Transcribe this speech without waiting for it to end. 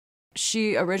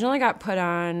She originally got put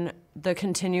on the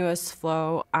continuous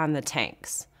flow on the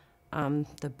tanks.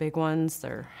 The big ones,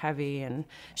 they're heavy, and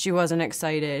she wasn't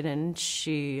excited, and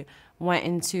she went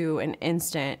into an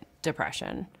instant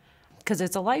depression because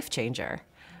it's a life changer.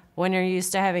 When you're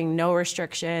used to having no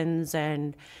restrictions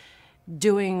and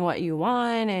doing what you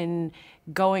want and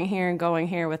going here and going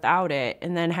here without it,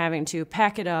 and then having to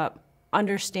pack it up,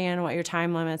 understand what your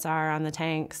time limits are on the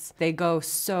tanks. They go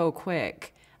so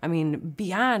quick. I mean,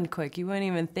 beyond quick. You wouldn't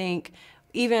even think,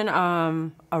 even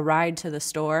a ride to the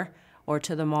store or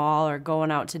to the mall or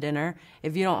going out to dinner,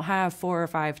 if you don't have 4 or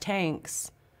 5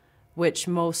 tanks, which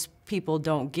most people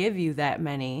don't give you that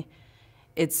many,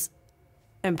 it's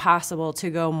impossible to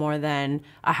go more than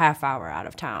a half hour out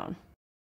of town.